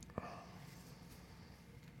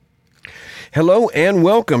Hello and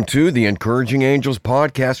welcome to the Encouraging Angels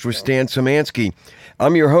podcast with Stan Szymanski.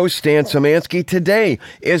 I'm your host, Stan Szymanski. Today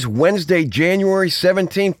is Wednesday, January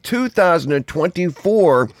 17th,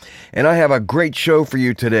 2024, and I have a great show for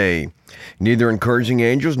you today. Neither Encouraging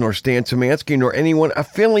Angels nor Stan Szymanski nor anyone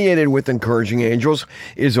affiliated with Encouraging Angels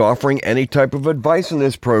is offering any type of advice in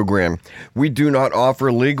this program. We do not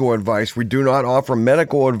offer legal advice. We do not offer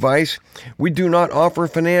medical advice. We do not offer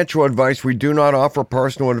financial advice. We do not offer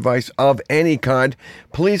personal advice of any kind.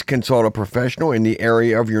 Please consult a professional in the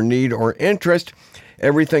area of your need or interest.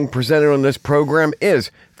 Everything presented on this program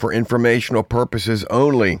is for informational purposes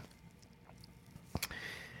only.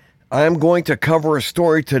 I am going to cover a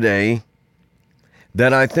story today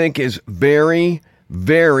that I think is very,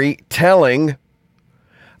 very telling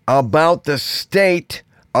about the state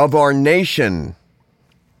of our nation.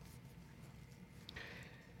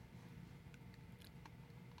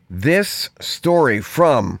 This story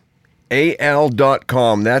from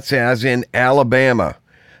AL.com, that's as in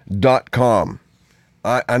Alabama.com.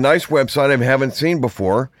 A nice website I haven't seen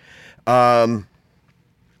before.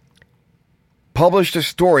 Published a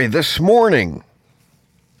story this morning.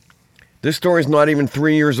 This story is not even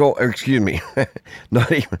 3 years old. Excuse me.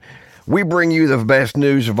 Not even. We bring you the best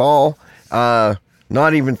news of all.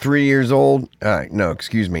 Not even 3 years old. No,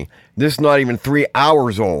 excuse me. This is not even 3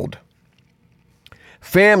 hours old.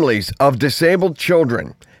 Families of disabled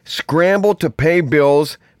children scramble to pay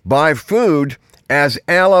bills, buy food as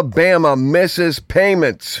Alabama misses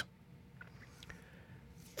payments.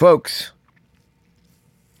 Folks,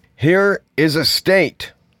 here is a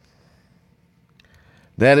state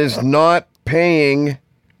that is not paying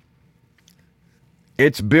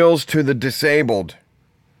its bills to the disabled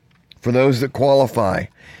for those that qualify.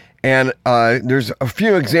 And there's a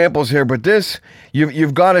few examples here, but this,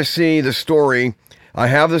 you've got to see the story. I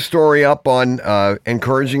have the story up on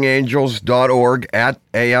encouragingangels.org at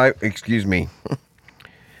AI, excuse me.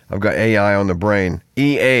 I've got AI on the brain.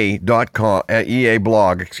 EA.com, at EA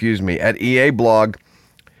blog, excuse me, at EA blog.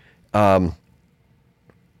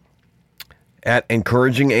 At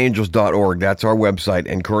encouragingangels.org. That's our website,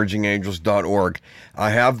 encouragingangels.org.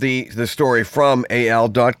 I have the story from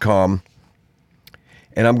AL.com,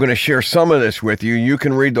 and I'm going to share some of this with you. You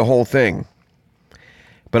can read the whole thing.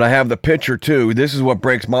 But I have the picture too. This is what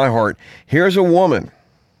breaks my heart. Here's a woman,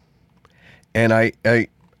 and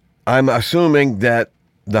I'm assuming that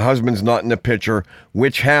the husband's not in the picture,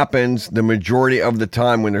 which happens the majority of the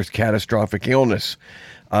time when there's catastrophic illness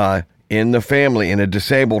in the family, in a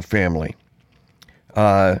disabled family.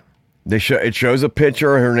 It shows a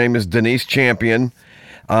picture. Her name is Denise Champion,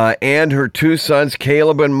 and her two sons,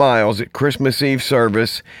 Caleb and Miles, at Christmas Eve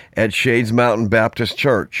service at Shades Mountain Baptist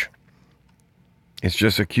Church. It's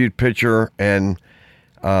just a cute picture, and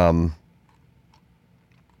I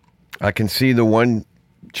can see the one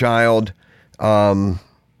child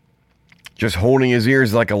just holding his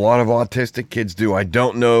ears like a lot of autistic kids do. I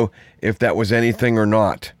don't know if that was anything or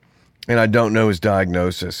not, and I don't know his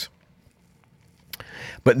diagnosis.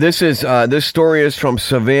 But this story is from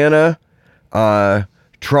Savannah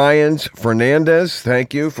Tryons Fernandez.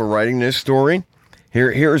 Thank you for writing this story.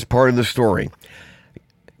 Here's part of the story.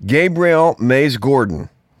 Gabrielle Mays Gordon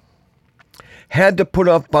had to put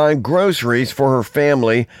off buying groceries for her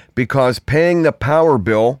family because paying the power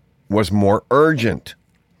bill was more urgent.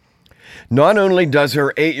 Not only does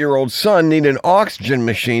her 8-year-old son need an oxygen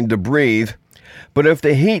machine to breathe, but if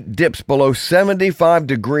the heat dips below 75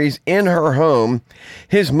 degrees in her home,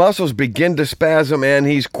 his muscles begin to spasm and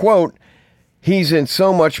he's, quote, he's in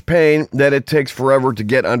so much pain that it takes forever to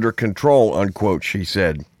get under control, unquote, she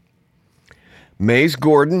said. Mays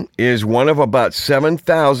Gordon is one of about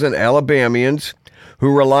 7,000 Alabamians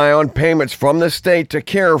who rely on payments from the state to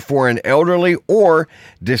care for an elderly or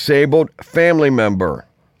disabled family member.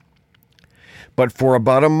 But for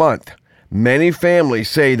about a month, many families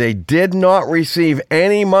say they did not receive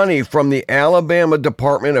any money from the Alabama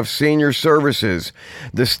Department of Senior Services,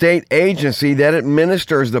 the state agency that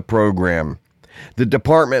administers the program. The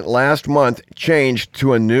department last month changed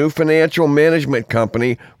to a new financial management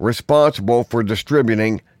company responsible for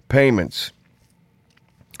distributing payments.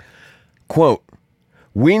 Quote,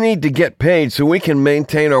 we need to get paid so we can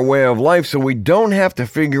maintain our way of life so we don't have to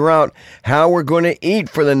figure out how we're going to eat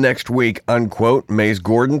for the next week, unquote, Mays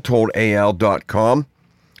Gordon told AL.com.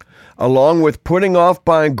 Along with putting off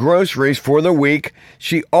buying groceries for the week,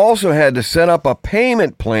 she also had to set up a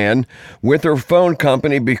payment plan with her phone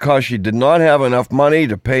company because she did not have enough money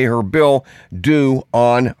to pay her bill due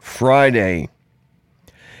on Friday.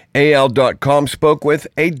 AL.com spoke with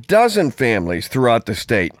a dozen families throughout the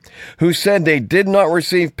state who said they did not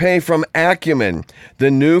receive pay from Acumen,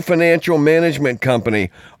 the new financial management company,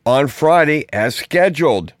 on Friday as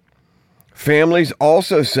scheduled. Families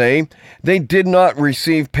also say they did not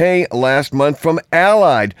receive pay last month from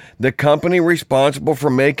Allied, the company responsible for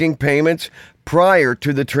making payments prior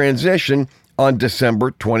to the transition on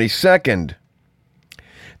December 22nd.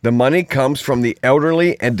 The money comes from the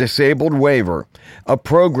Elderly and Disabled Waiver, a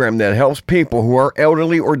program that helps people who are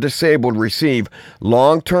elderly or disabled receive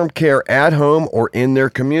long-term care at home or in their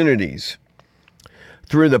communities.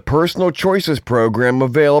 Through the Personal Choices program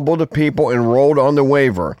available to people enrolled on the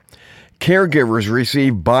waiver, caregivers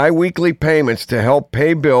receive bi-weekly payments to help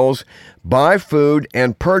pay bills, buy food,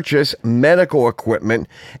 and purchase medical equipment,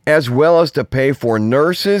 as well as to pay for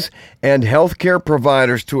nurses and healthcare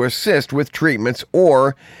providers to assist with treatments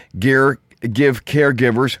or give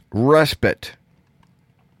caregivers respite.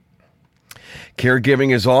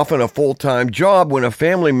 Caregiving is often a full-time job when a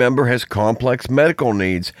family member has complex medical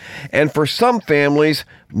needs, and for some families,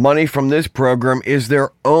 money from this program is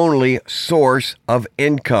their only source of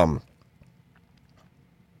income.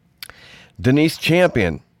 Denise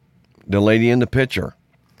Champion, the lady in the picture,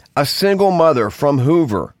 a single mother from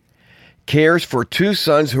Hoover, cares for two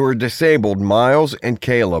sons who are disabled, Miles and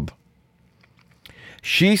Caleb.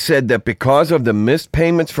 She said that because of the missed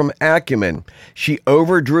payments from Acumen, she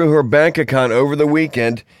overdrew her bank account over the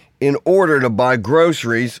weekend in order to buy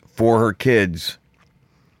groceries for her kids.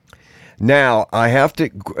 Now I have to,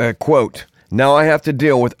 quote, now I have to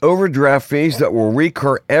deal with overdraft fees that will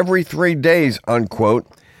recur every 3 days, unquote.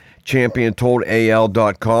 Champion told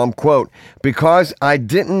AL.com, quote, because I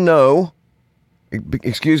don't know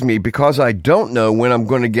when I'm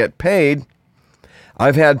going to get paid,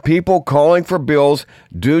 I've had people calling for bills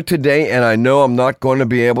due today and I know I'm not going to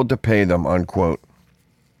be able to pay them, unquote.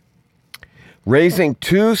 Raising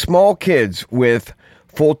two small kids with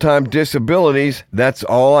full-time disabilities, that's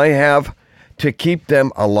all I have to keep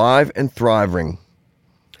them alive and thriving.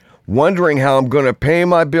 Wondering how I'm going to pay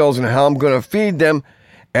my bills and how I'm going to feed them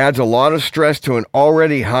adds a lot of stress to an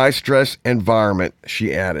already high-stress environment,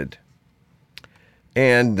 she added.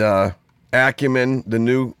 And Acumen, the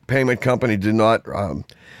new payment company, did not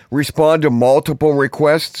respond to multiple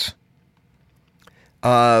requests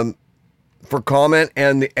for comment,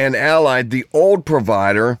 and Allied, the old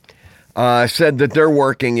provider, said that they're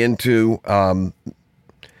working into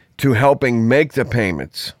to helping make the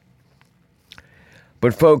payments.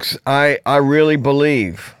 But folks, I really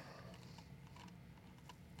believe,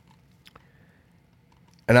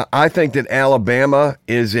 and I think that Alabama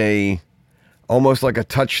is almost like a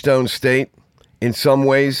touchstone state in some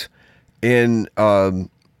ways in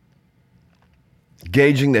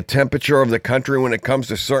gauging the temperature of the country when it comes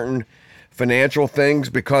to certain financial things,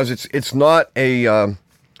 because it's not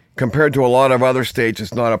compared to a lot of other states,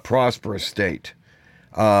 it's not a prosperous state.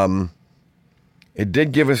 It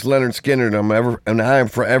did give us Leonard Skinner, and I am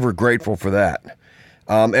forever grateful for that.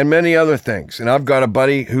 And many other things. And I've got a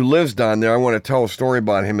buddy who lives down there. I want to tell a story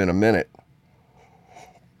about him in a minute.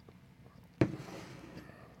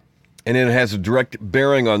 And it has a direct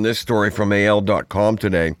bearing on this story from AL.com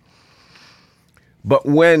today. But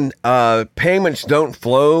when payments don't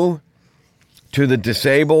flow to the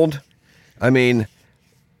disabled, I mean,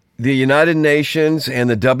 the United Nations and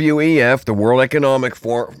the WEF, the World Economic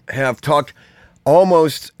Forum, have talked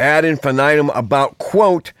almost ad infinitum about,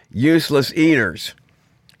 quote, useless eaters.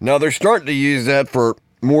 Now, they're starting to use that for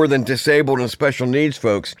more than disabled and special needs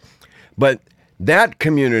folks. But that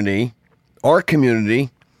community, our community,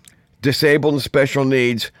 disabled and special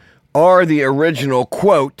needs, are the original,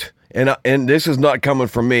 quote, and this is not coming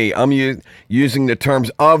from me. I'm using the terms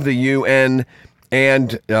of the UN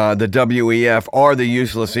and the WEF, are the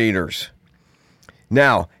useless eaters.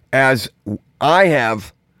 Now, as I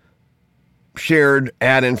have shared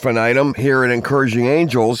ad infinitum here at Encouraging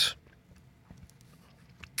Angels,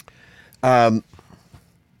 the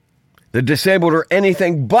disabled are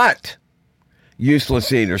anything but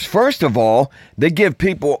useless eaters. First of all, they give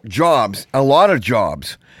people jobs, a lot of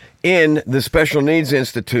jobs, in the special needs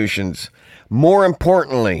institutions. More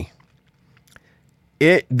importantly,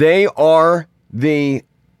 they are the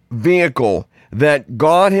vehicle that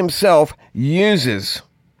God himself uses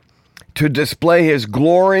to display his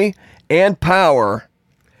glory and power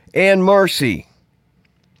and mercy.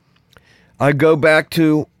 I go back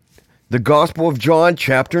to the Gospel of John,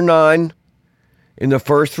 chapter 9, in the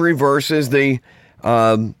first 3 verses, the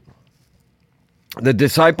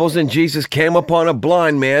disciples and Jesus came upon a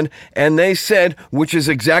blind man, and they said, which is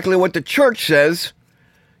exactly what the church says.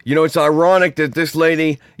 You know, it's ironic that this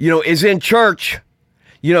lady, is in church.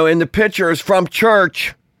 in the picture is from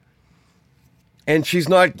church, and she's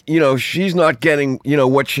not getting,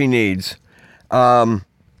 what she needs. And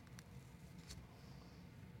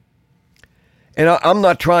I'm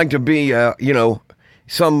not trying to be,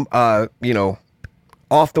 some, off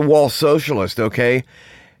the wall socialist, okay?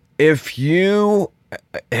 If you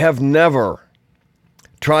have never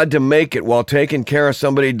tried to make it while taking care of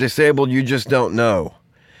somebody disabled, you just don't know.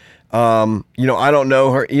 I don't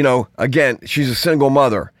know her, again, she's a single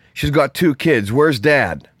mother. She's got 2 kids. Where's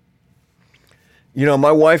dad?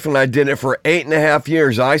 My wife and I did it for 8.5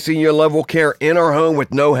 years. ICU level care in our home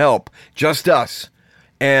with no help, just us.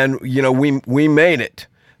 And, we made it.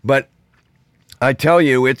 But I tell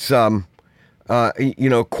you, it's,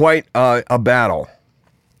 quite a battle.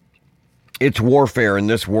 It's warfare in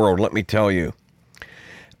this world, let me tell you.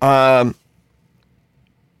 I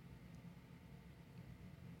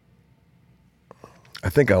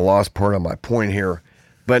think I lost part of my point here,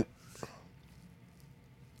 but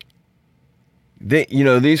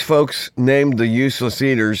these folks named the useless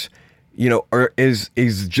eaters,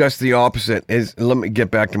 is just the opposite. Let me get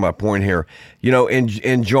back to my point here.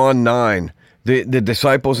 In John 9, the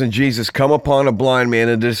disciples and Jesus come upon a blind man,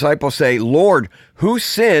 and the disciples say, "Lord, who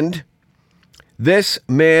sinned, this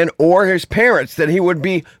man or his parents, that he would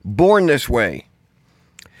be born this way?"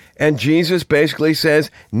 And Jesus basically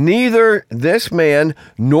says, neither this man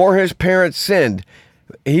nor his parents sinned.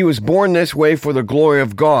 He was born this way for the glory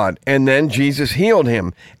of God. And then Jesus healed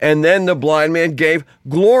him. And then the blind man gave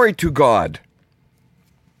glory to God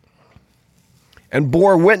and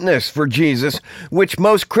bore witness for Jesus, which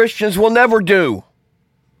most Christians will never do.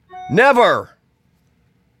 Never.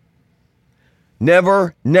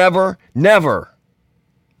 Never, never, never.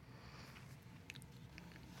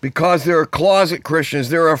 Because they're closet Christians.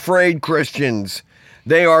 They're afraid Christians.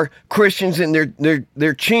 They are Christians in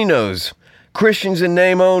their chinos. Christians in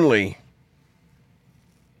name only.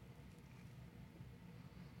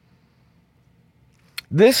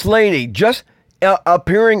 This lady just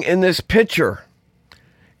appearing in this picture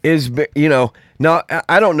is, now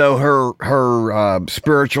I don't know her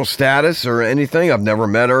spiritual status or anything. I've never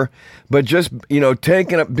met her, but just,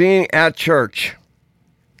 being at church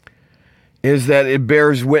is that it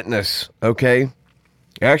bears witness, okay?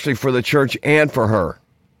 Actually, for the church and for her.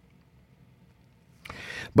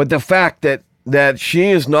 But the fact that she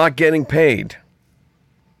is not getting paid,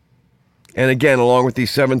 and again, along with these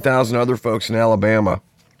 7,000 other folks in Alabama,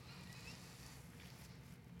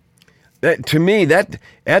 to me, that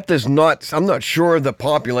does not, I'm not sure of the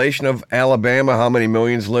population of Alabama, how many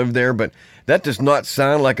millions live there, but that does not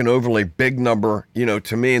sound like an overly big number,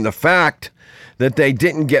 to me. And the fact that they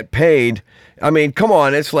didn't get paid, I mean, come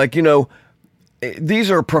on, it's like,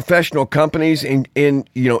 these are professional companies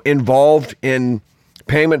involved in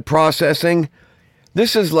payment processing.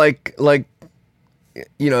 This is like,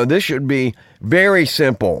 this should be very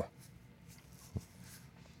simple.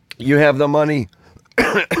 You have the money,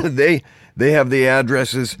 they have the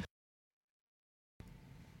addresses.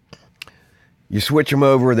 You switch them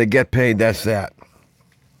over, they get paid, that's that.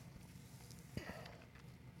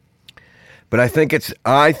 But I think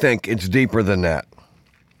it's deeper than that.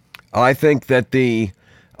 I think that the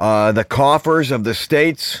coffers of the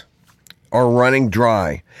states are running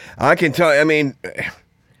dry. I can tell you, I mean,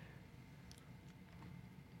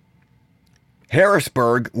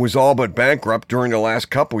 Harrisburg was all but bankrupt during the last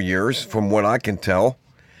couple years, from what I can tell.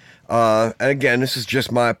 Again, this is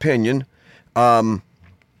just my opinion. And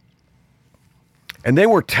they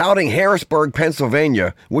were touting Harrisburg,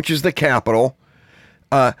 Pennsylvania, which is the capital,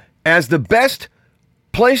 as the best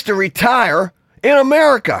place to retire in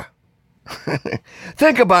America.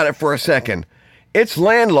 Think about it for a second. It's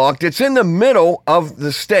landlocked. It's in the middle of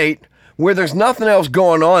the state where there's nothing else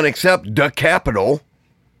going on except the capital.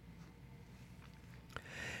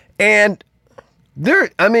 And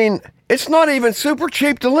it's not even super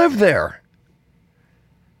cheap to live there.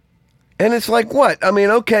 And it's like, what? I mean,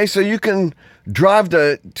 okay, so you can drive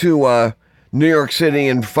to New York City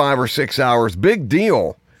in 5 or 6 hours. Big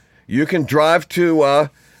deal. You can drive to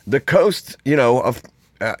the coast, of,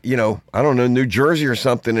 I don't know, New Jersey or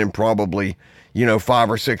something in probably,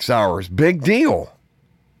 5 or 6 hours. Big deal.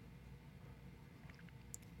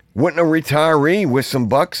 Wouldn't a retiree with some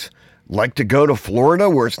bucks like to go to Florida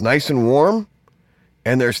where it's nice and warm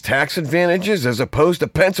and there's tax advantages as opposed to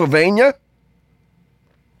Pennsylvania?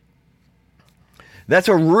 That's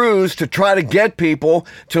a ruse to try to get people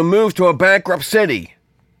to move to a bankrupt city,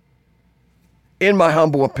 in my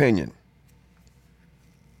humble opinion.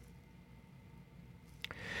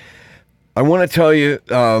 I want to tell you,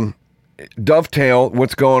 dovetail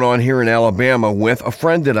what's going on here in Alabama with a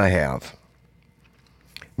friend that I have.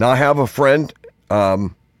 Now I have a friend, a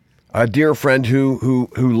dear friend who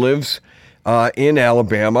lives in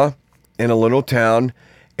Alabama, in a little town,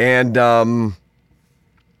 and I'm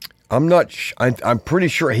pretty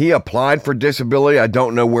sure he applied for disability. I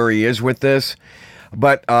don't know where he is with this,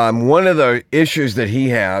 but one of the issues that he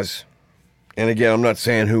has, and again, I'm not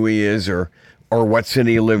saying who he is or what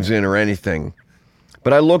city he lives in or anything,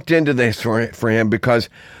 but I looked into this for him because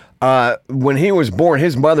when he was born,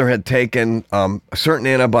 his mother had taken certain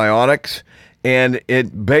antibiotics, and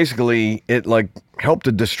it basically helped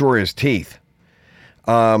to destroy his teeth.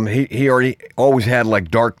 He already always had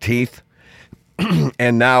like dark teeth,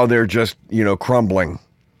 and now they're just crumbling.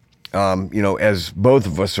 As both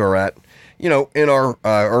of us are at in our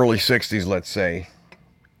early 60s, let's say.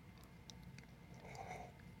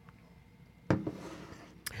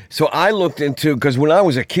 So I looked into, because when I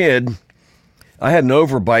was a kid, I had an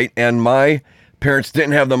overbite, and my parents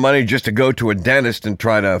didn't have the money just to go to a dentist and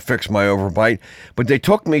try to fix my overbite, but they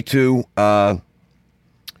took me to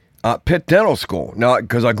Pitt Dental School. Now,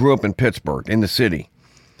 because I grew up in Pittsburgh, in the city.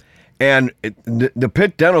 And the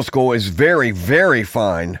Pitt Dental School is very, very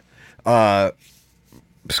fine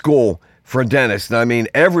school for dentists. I mean,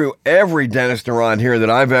 every dentist around here that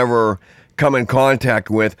I've ever come in contact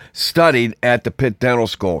with studied at the Pitt Dental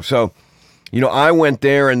School. So, I went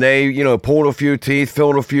there, and they, pulled a few teeth,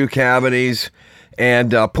 filled a few cavities,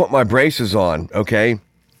 and put my braces on, okay?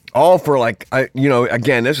 All for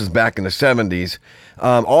again, this is back in the 70s,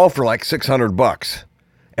 all for like $600.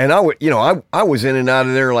 And I was in and out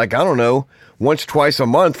of there, like, I don't know, once, twice a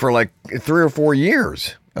month for like 3 or 4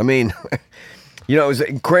 years. I mean, it was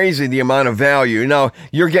crazy the amount of value. Now,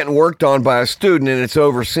 you're getting worked on by a student, and it's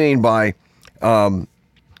overseen by, a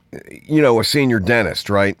senior dentist,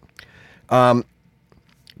 right? But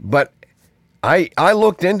I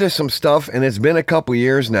looked into some stuff, and it's been a couple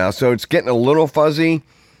years now, so it's getting a little fuzzy.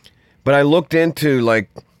 But I looked into, like,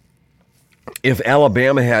 if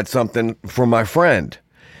Alabama had something for my friend.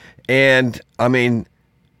 And, I mean,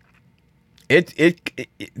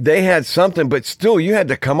 they had something, but still you had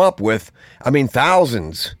to come up with,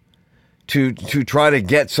 thousands to try to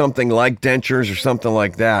get something like dentures or something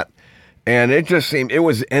like that. And it just seemed, it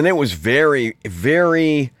was very,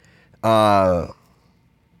 very, there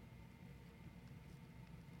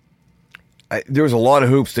was a lot of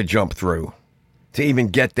hoops to jump through to even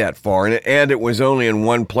get that far. And it was only in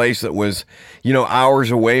one place that was,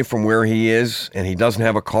 hours away from where he is, and he doesn't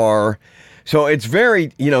have a car. So it's very,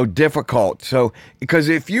 difficult. So, because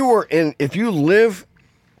if you live,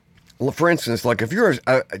 for instance, like if you're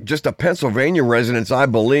just a Pennsylvania resident, I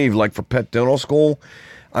believe, like for Pitt Dental School,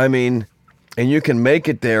 and you can make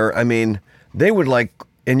it there, they would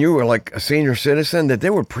and you were like a senior citizen, that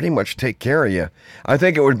they would pretty much take care of you. I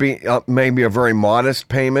think it would be maybe a very modest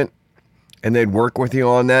payment, and they'd work with you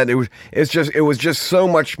on that. It was just so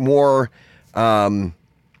much more, geared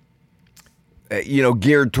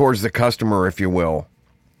towards the customer, if you will.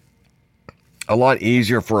 A lot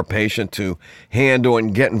easier for a patient to handle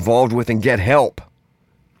and get involved with and get help.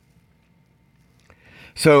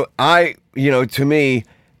 So to me,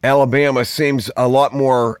 Alabama seems a lot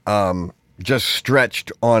more just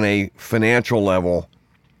stretched on a financial level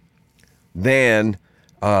than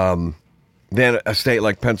a state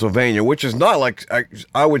like Pennsylvania, which is not like,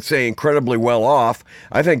 I would say, incredibly well off.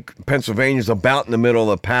 I think Pennsylvania's about in the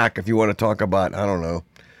middle of the pack if you want to talk about, I don't know,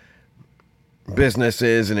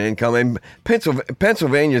 businesses and income. And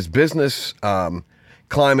Pennsylvania's business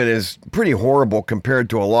climate is pretty horrible compared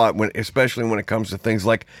to a lot, especially when it comes to things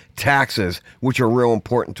like taxes, which are real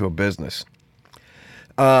important to a business.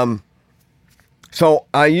 So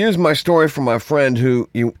I used my story from my friend who,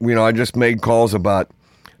 I just made calls about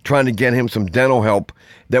trying to get him some dental help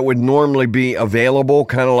that would normally be available,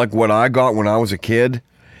 kind of like what I got when I was a kid.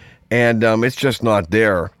 And it's just not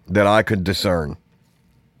there that I could discern.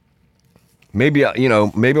 Maybe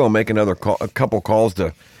I'll make a couple calls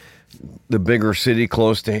to the bigger city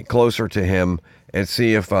closer to him and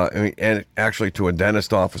see if, and actually to a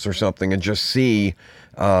dentist office or something, and just see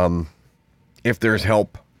if there's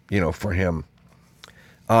help, for him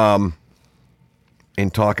in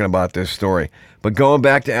talking about this story. But going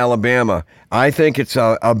back to Alabama, I think it's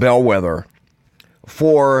a bellwether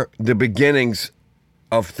for the beginnings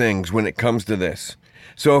of things when it comes to this.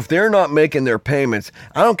 So if they're not making their payments,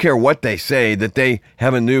 I don't care what they say, that they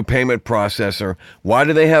have a new payment processor. Why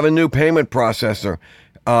do they have a new payment processor?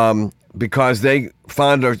 Because they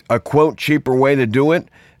found a quote cheaper way to do it,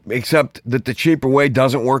 except that the cheaper way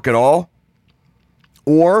doesn't work at all?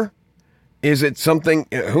 Or is it something,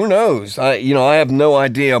 who knows? I have no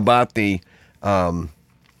idea about the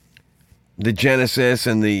the genesis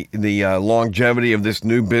and the longevity of this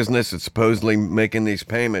new business that's supposedly making these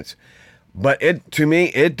payments. But to me,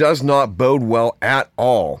 it does not bode well at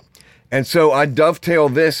all. And so I dovetail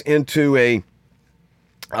this into a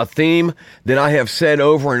theme that I have said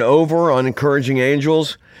over and over on Encouraging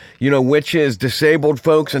Angels, which is disabled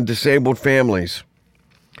folks and disabled families.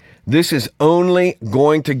 This is only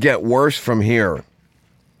going to get worse from here.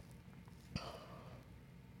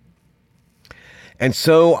 And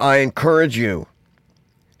so I encourage you,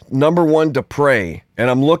 number one, to pray.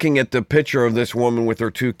 And I'm looking at the picture of this woman with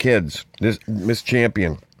her 2 kids, this Miss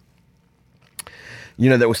Champion,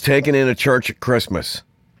 that was taken into church at Christmas.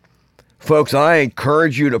 Folks, I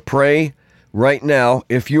encourage you to pray right now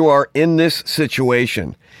if you are in this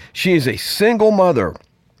situation. She is a single mother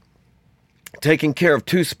taking care of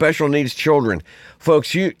 2 special needs children.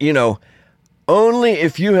 Folks, only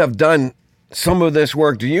if you have done some of this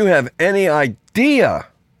work do you have any idea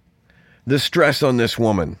the stress on this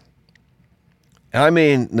woman. I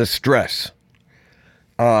mean, the stress,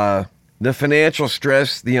 the financial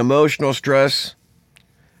stress, the emotional stress,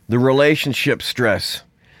 the relationship stress.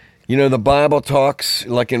 The Bible talks,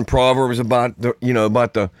 like in Proverbs, about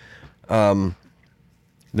the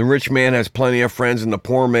rich man has plenty of friends and the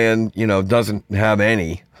poor man, doesn't have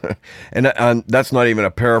any. and that's not even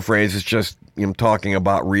a paraphrase. It's just talking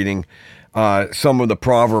about reading some of the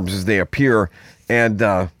Proverbs as they appear.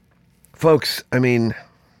 And folks, I mean,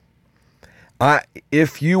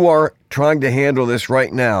 if you are trying to handle this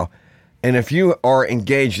right now, and if you are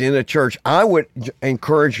engaged in a church, I would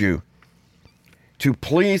encourage you to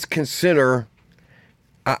please consider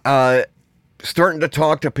starting to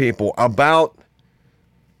talk to people about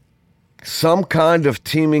some kind of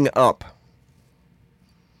teaming up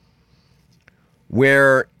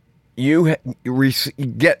where you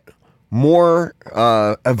get more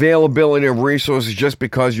availability of resources just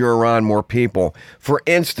because you're around more people. For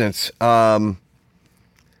instance,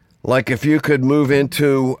 like if you could move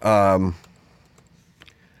into, a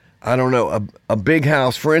big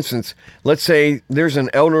house, for instance, let's say there's an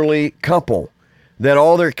elderly couple that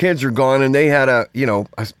all their kids are gone and they had a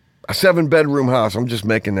 7-bedroom house. I'm just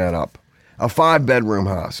making that up. A 5-bedroom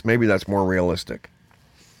house. Maybe that's more realistic.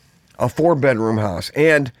 A 4-bedroom house.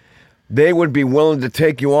 And they would be willing to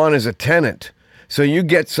take you on as a tenant. So you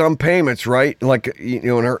get some payments, right? Like,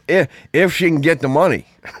 if she can get the money,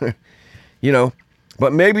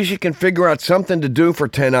 but maybe she can figure out something to do for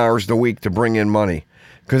 10 hours a week to bring in money.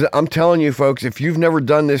 Because I'm telling you, folks, if you've never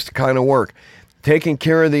done this kind of work, taking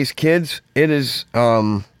care of these kids, it is,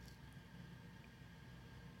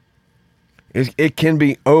 it can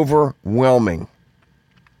be overwhelming.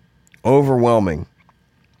 Overwhelming.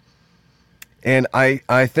 And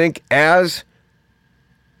I think as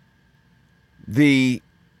the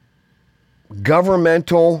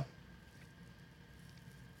governmental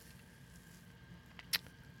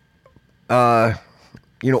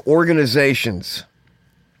organizations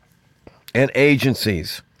and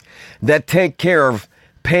agencies that take care of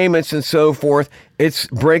payments and so forth, it's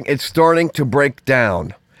starting to break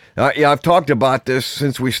down. I've talked about this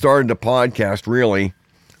since we started the podcast, really,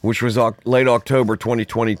 which was late October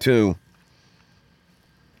 2022.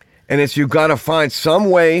 And you've got to find some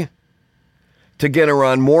way to get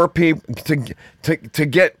around more people, to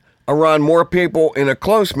get around more people in a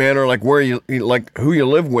close manner, like where you like who you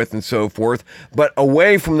live with and so forth, but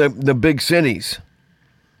away from the big cities,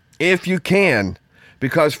 if you can,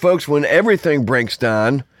 because folks, when everything breaks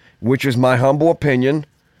down, which is my humble opinion,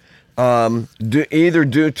 either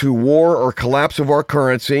due to war or collapse of our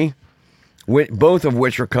currency, both of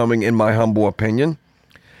which are coming, in my humble opinion,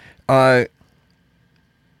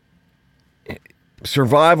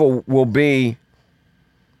 survival will be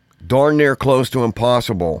darn near close to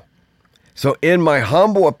impossible. So in my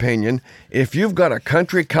humble opinion, if you've got a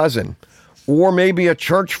country cousin or maybe a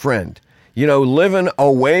church friend, living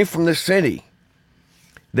away from the city,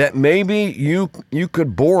 that maybe you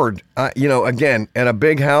could board, again, at a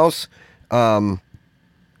big house, a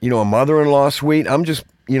mother-in-law suite. I'm just,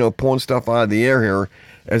 pulling stuff out of the air here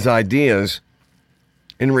as ideas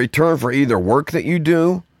in return for either work that you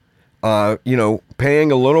do,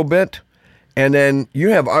 paying a little bit, and then you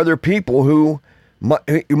have other people who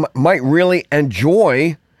might really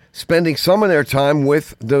enjoy spending some of their time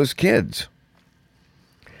with those kids.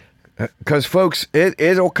 Because, folks,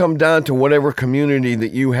 it'll come down to whatever community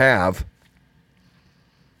that you have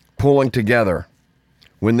pulling together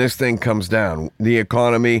when this thing comes down. The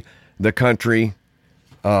economy, the country.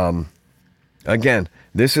 Again,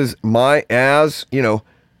 this is my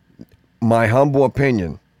humble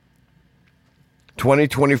opinion.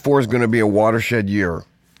 2024 is going to be a watershed year.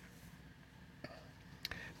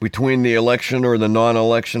 between the election or the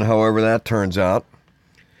non-election, however that turns out,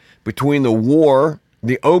 between the war,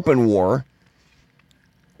 the open war,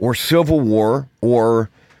 or civil war, or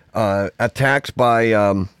attacks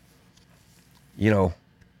by,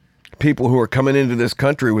 people who are coming into this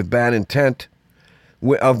country with bad intent,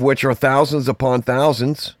 of which are thousands upon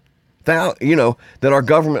thousands, that our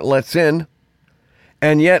government lets in.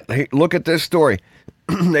 And yet, look at this story.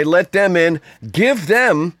 They let them in, give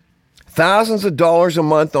them thousands of dollars a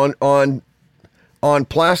month on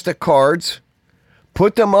plastic cards,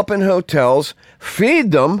 put them up in hotels,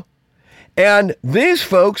 feed them, and these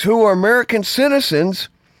folks who are American citizens,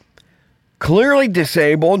 clearly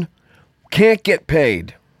disabled, can't get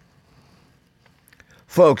paid.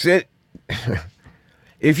 Folks,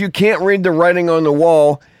 if you can't read the writing on the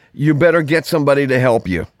wall, you better get somebody to help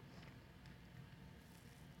you.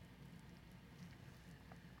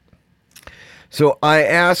 So I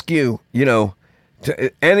ask you,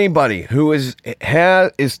 to anybody who is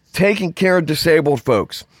taking care of disabled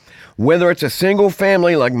folks, whether it's a single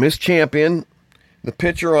family like Miss Champion, the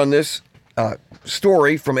picture on this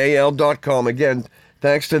story from AL.com, again,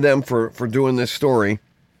 thanks to them for doing this story.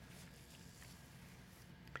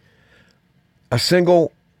 A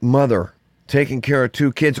single mother taking care of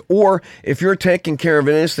two kids, or if you're taking care of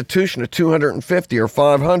an institution of 250 or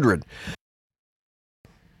 500,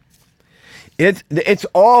 it's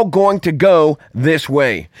all going to go this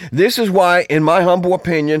way. This is why, in my humble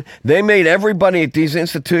opinion, they made everybody at these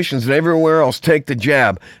institutions and everywhere else take the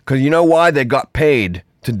jab. Because you know why? They got paid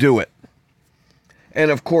to do it.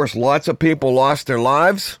 And of course, lots of people lost their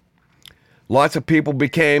lives. Lots of people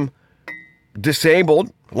became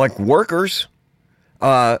disabled, like workers.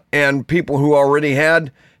 And people who already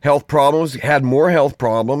had health problems, had more health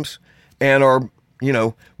problems, and are,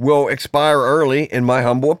 will expire early, in my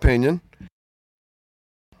humble opinion.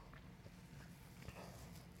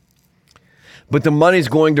 But the money's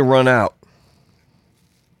going to run out.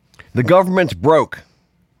 The government's broke.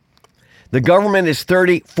 The government is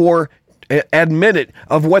 34 admitted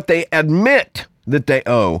of what they admit that they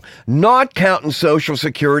owe. Not counting Social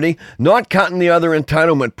Security, not counting the other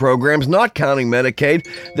entitlement programs, not counting Medicaid.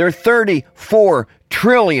 They're $34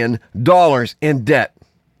 trillion in debt.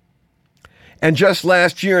 And just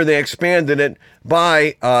last year, they expanded it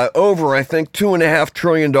by over, I think, $2.5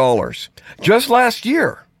 trillion. Just last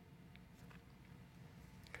year.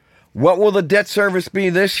 What will the debt service be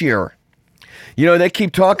this year? They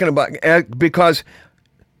keep talking about, because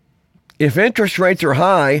if interest rates are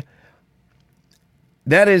high,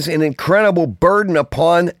 that is an incredible burden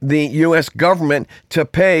upon the U.S. government to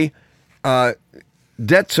pay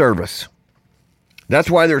debt service. That's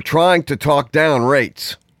why they're trying to talk down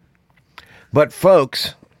rates. But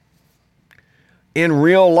folks, in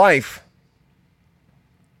real life,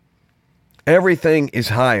 everything is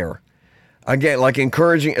higher. Again, like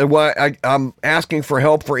encouraging, I'm asking for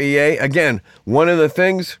help for EA. Again, one of the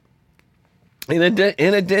things, in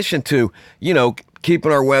addition to,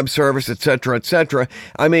 keeping our web service, et cetera,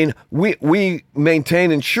 I mean, we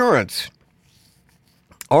maintain insurance.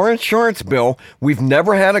 Our insurance bill, we've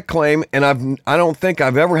never had a claim, and I don't think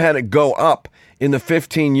I've ever had it go up in the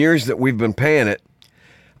 15 years that we've been paying it.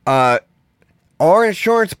 Our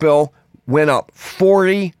insurance bill went up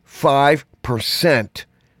 45%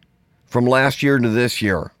 from last year to this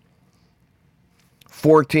year.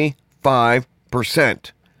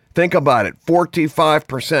 45%. Think about it,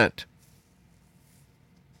 45%.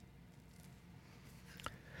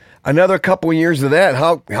 Another couple of years of that,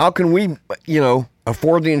 how can we,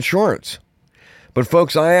 afford the insurance? But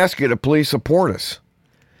folks, I ask you to please support us.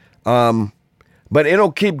 But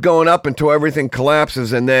it'll keep going up until everything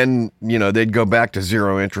collapses, and then, they'd go back to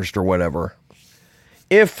zero interest or whatever.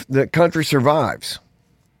 If the country survives.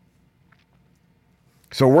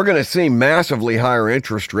 So we're going to see massively higher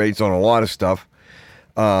interest rates on a lot of stuff.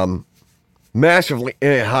 Massively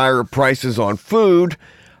higher prices on food.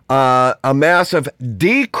 A massive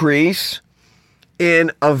decrease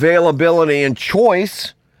in availability and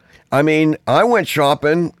choice. I mean, I went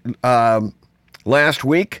shopping last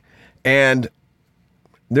week, and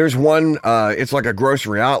there's one, it's like a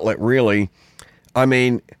grocery outlet, really. I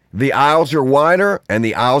mean, the aisles are wider and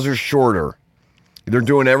the aisles are shorter. They're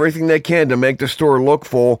doing everything they can to make the store look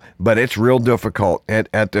full, but it's real difficult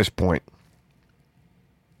at this point.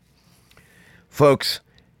 Folks,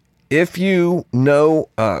 if you know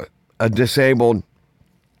a disabled,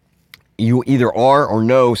 you either are or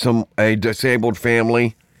know a disabled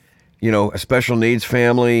family, a special needs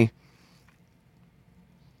family,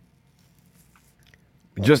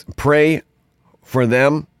 just pray for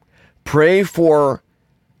them. Pray for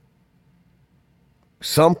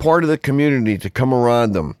some part of the community to come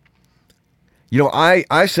around them. You know,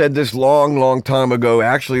 I said this long time ago,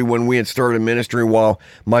 actually, when we had started ministry while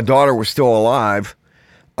my daughter was still alive,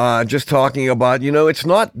 just talking about, you know, it's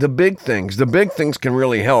not the big things. The big things can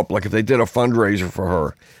really help. Like if they did a fundraiser for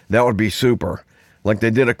her, that would be super. Like they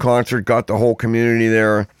did a concert, got the whole community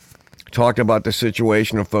there, talked about the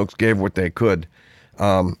situation, and folks gave what they could,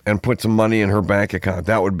 and put some money in her bank account.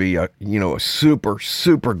 That would be a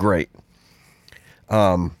super great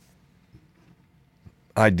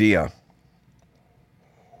idea.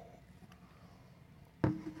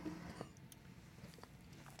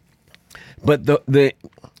 But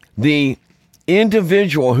the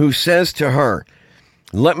individual who says to her,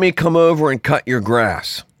 let me come over and cut your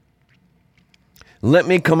grass. Let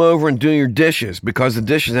me come over and do your dishes, because the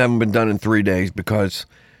dishes haven't been done in 3 days because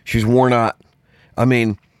she's worn out. I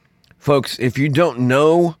mean, folks, if you don't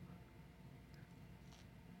know,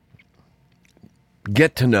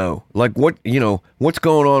 get to know. Like what's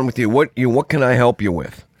going on with you? What can I help you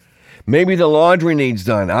with? Maybe the laundry needs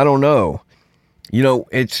done. I don't know. You know,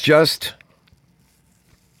 it's just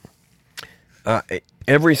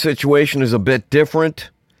every situation is a bit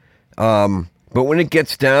different. But when it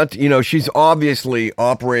gets down to, you know, she's obviously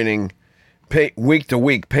operating week to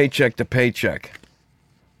week, paycheck to paycheck.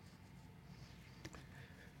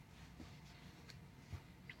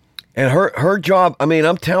 And her job, I mean,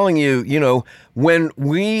 I'm telling you, you know, when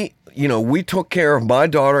we took care of my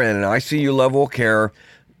daughter in an ICU level of care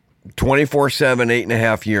 24/7,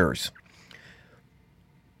 8.5 years.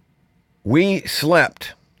 We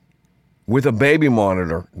slept with a baby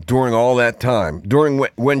monitor during all that time,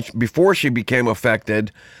 before she became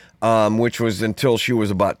affected, which was until she was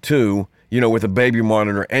about 2, you know, with a baby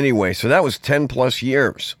monitor anyway. So that was 10 plus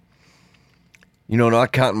years, you know,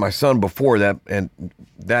 not counting my son before that. And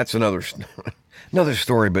that's another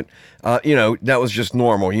story, but, you know, that was just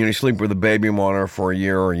normal. You sleep with a baby monitor for a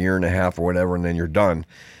year or a year and a half or whatever, and then you're done.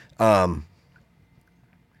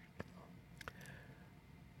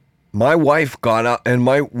 My wife got up, and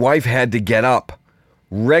my wife had to get up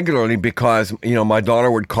regularly because, you know, my daughter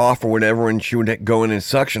would cough or whatever, and she would go in and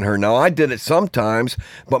suction her. Now, I did it sometimes,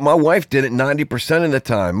 but my wife did it 90% of the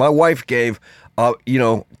time. My wife gave, you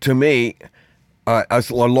know, to me, a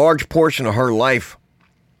large portion of her life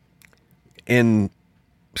in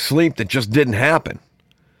sleep that just didn't happen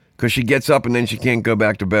because she gets up and then she can't go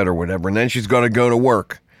back to bed or whatever, and then she's going to go to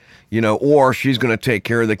work, you know, or she's going to take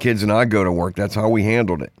care of the kids and I go to work. That's how we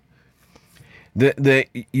handled it.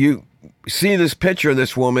 You see this picture of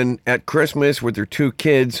this woman at Christmas with her 2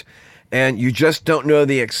 kids, and you just don't know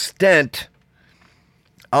the extent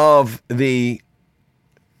of the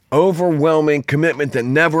overwhelming commitment that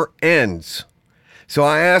never ends. So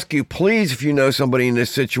I ask you, please, if you know somebody in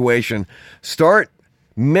this situation, start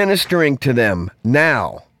ministering to them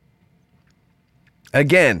now.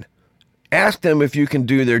 Again, ask them if you can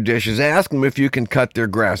do their dishes. Ask them if you can cut their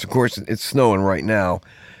grass. Of course, it's snowing right now.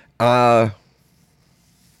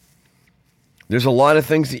 There's a lot of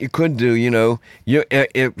things that you could do, you know.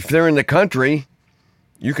 If they're in the country,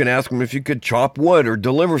 you can ask them if you could chop wood or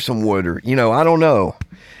deliver some wood, or, you know, I don't know.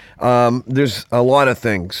 There's a lot of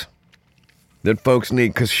things that folks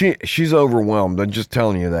need because she's overwhelmed. I'm just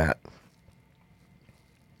telling you that.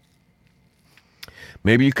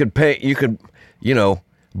 Maybe you could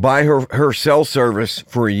buy her cell service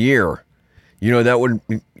for a year. You know, that would,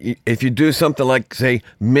 if you do something like, say,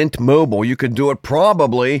 Mint Mobile, you could do it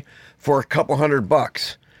probably for a couple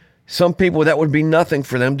 $100. Some people, that would be nothing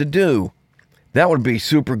for them to do. That would be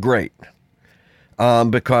super great.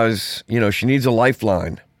 Because, you know, she needs a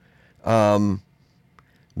lifeline.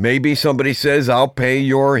 Maybe somebody says, I'll pay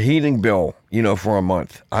your heating bill, you know, for a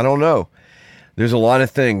month. I don't know. There's a lot of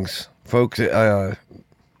things, folks.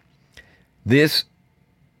 This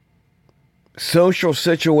social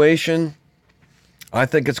situation, I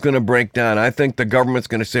think it's going to break down. I think the government's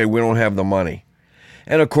going to say we don't have the money.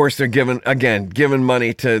 And of course, they're giving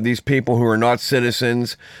money to these people who are not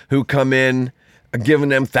citizens, who come in, giving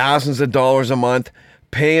them thousands of dollars a month,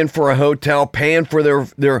 paying for a hotel, paying for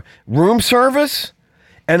their room service.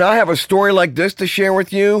 And I have a story like this to share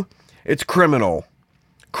with you. It's criminal.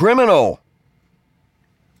 Criminal.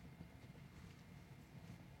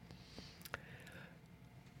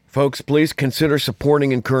 Folks, please consider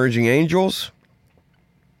supporting Encouraging Angels.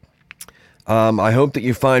 I hope that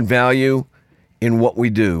you find value in what we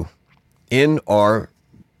do, in our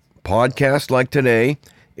podcast like today,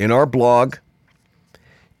 in our blog,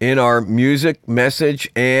 in our music, message,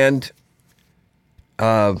 and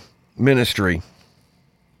ministry.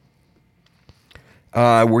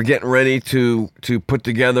 We're getting ready to put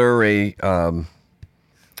together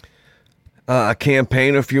a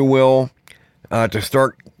campaign, if you will, to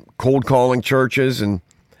start cold calling churches and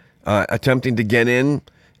attempting to get in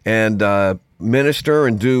and minister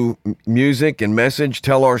and do music and message,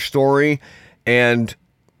 tell our story, and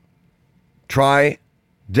try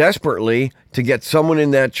desperately to get someone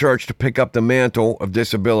in that church to pick up the mantle of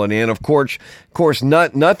disability. And of course,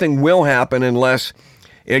 nothing will happen unless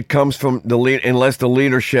it comes from unless the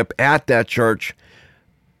leadership at that church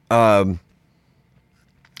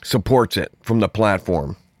supports it from the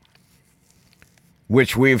platform,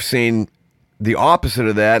 which we've seen the opposite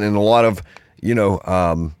of that in a lot of,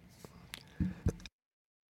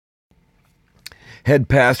 head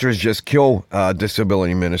pastors just kill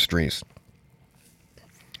disability ministries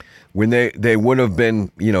when they would have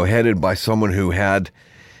been, headed by someone who had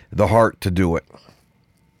the heart to do it.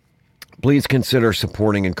 Please consider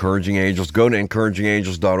supporting Encouraging Angels. Go to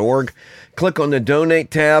encouragingangels.org, click on the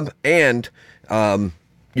donate tab, and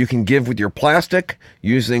you can give with your plastic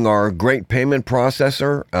using our great payment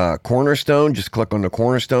processor, Cornerstone. Just click on the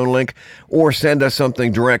Cornerstone link, or send us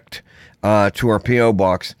something direct to our P.O.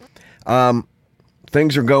 box.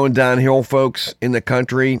 Things are going downhill, folks, in the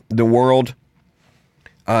country, the world.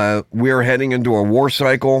 We're heading into a war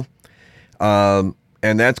cycle, and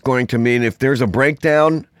that's going to mean if there's a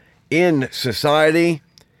breakdown in society,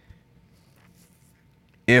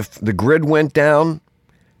 if the grid went down,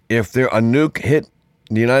 if a nuke hit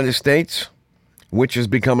the United States, which is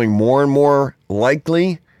becoming more and more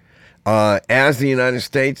likely as the United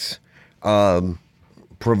States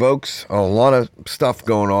provokes a lot of stuff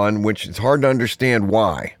going on, which is hard to understand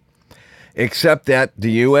why, except that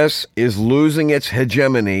the U.S. is losing its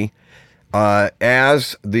hegemony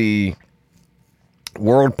as the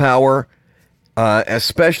world power,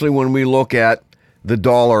 especially when we look at the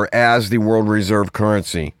dollar as the world reserve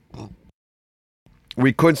currency.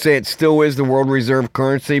 We could say it still is the world reserve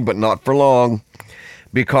currency, but not for long,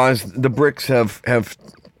 because the BRICS have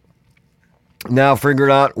now figured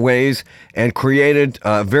out ways and created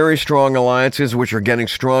very strong alliances, which are getting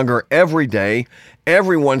stronger every day.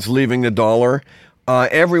 Everyone's leaving the dollar.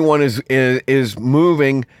 Everyone is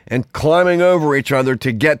moving and climbing over each other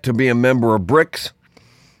to get to be a member of BRICS.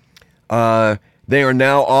 They are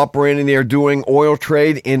now operating, they are doing oil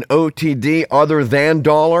trade in OTD other than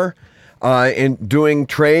dollar, in doing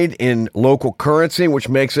trade in local currency, which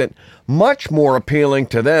makes it much more appealing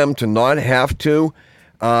to them to not have to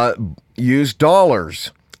use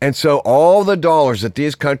dollars. And so all the dollars that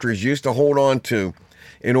these countries used to hold on to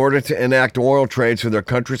in order to enact oil trade so their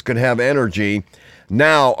countries could have energy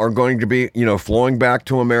now are going to be, flowing back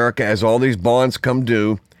to America as all these bonds come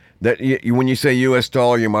due. That when you say U.S.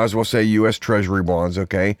 dollar, you might as well say U.S. Treasury bonds,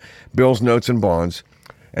 okay? Bills, notes, and bonds.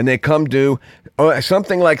 And they come due.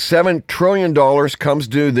 Something like $7 trillion comes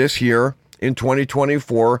due this year in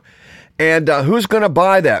 2024. And who's going to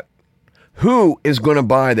buy that? Who is going to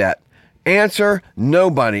buy that? Answer: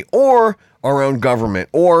 nobody. Or our own government,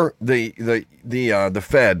 or the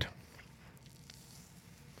Fed.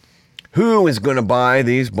 Who is going to buy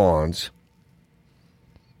these bonds?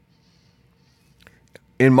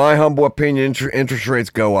 In my humble opinion, interest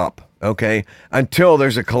rates go up, okay, until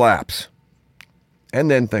there's a collapse.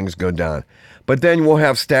 And then things go down. But then we'll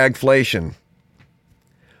have stagflation,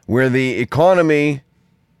 where the economy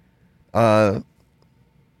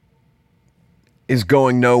is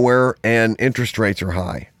going nowhere and interest rates are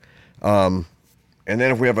high. And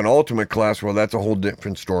then if we have an ultimate collapse, well, that's a whole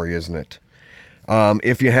different story, isn't it?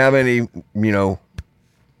 If you have any,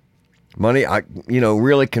 money,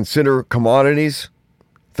 really consider commodities.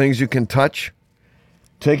 Things you can touch,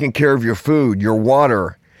 taking care of your food, your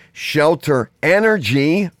water, shelter,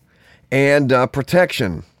 energy, and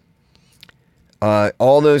protection.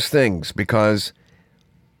 All those things, because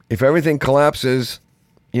if everything collapses,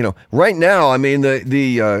 right now,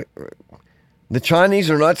 the Chinese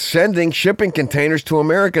are not sending shipping containers to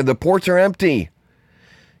America. The ports are empty.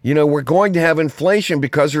 We're going to have inflation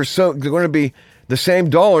because they're going to be the same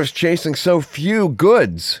dollars chasing so few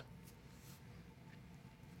goods.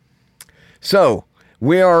 So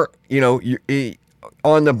we are,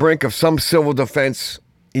 on the brink of some civil defense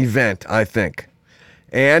event, I think.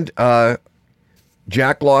 And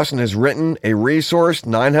Jack Lawson has written a resource,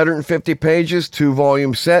 950 pages,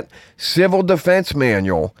 2-volume set, Civil Defense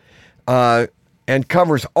Manual, and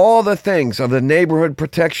covers all the things of the Neighborhood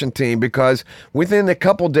Protection Team, because within a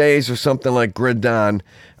couple days of something like Grid Dawn,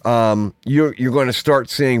 you're going to start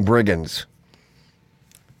seeing brigands.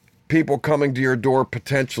 People coming to your door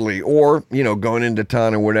potentially, or, going into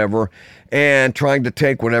town or whatever, and trying to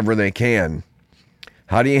take whatever they can.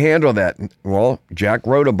 How do you handle that? Well, Jack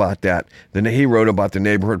wrote about that. Then he wrote about the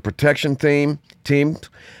neighborhood protection team,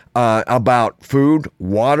 about food,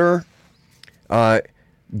 water,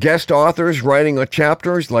 guest authors writing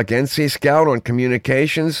chapters like NC Scout on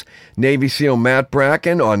communications, Navy SEAL Matt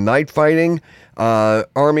Bracken on night fighting,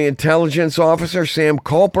 Army Intelligence Officer Sam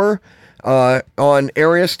Culper on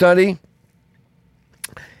area study.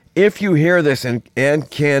 If you hear this and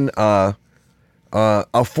can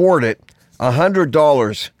afford it,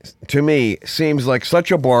 $100 to me seems like such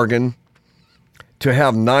a bargain to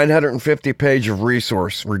have 950 pages of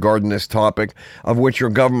resource regarding this topic, of which your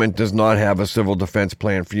government does not have a civil defense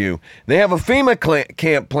plan for you. They have a FEMA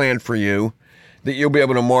camp plan for you that you'll be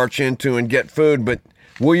able to march into and get food, but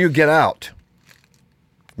will you get out?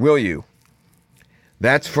 Will you?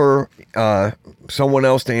 That's for someone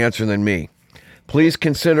else to answer than me. Please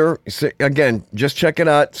consider, again, just check it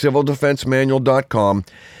out, civildefensemanual.com,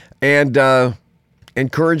 and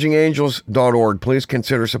encouragingangels.org. Please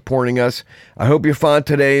consider supporting us. I hope you found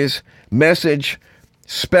today's message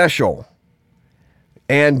special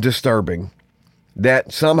and disturbing,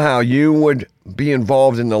 that somehow you would be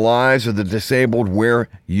involved in the lives of the disabled where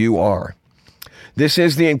you are. This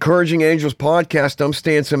is the Encouraging Angels podcast. I'm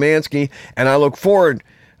Stan Szymanski, and I look forward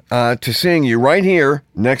to seeing you right here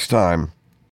next time.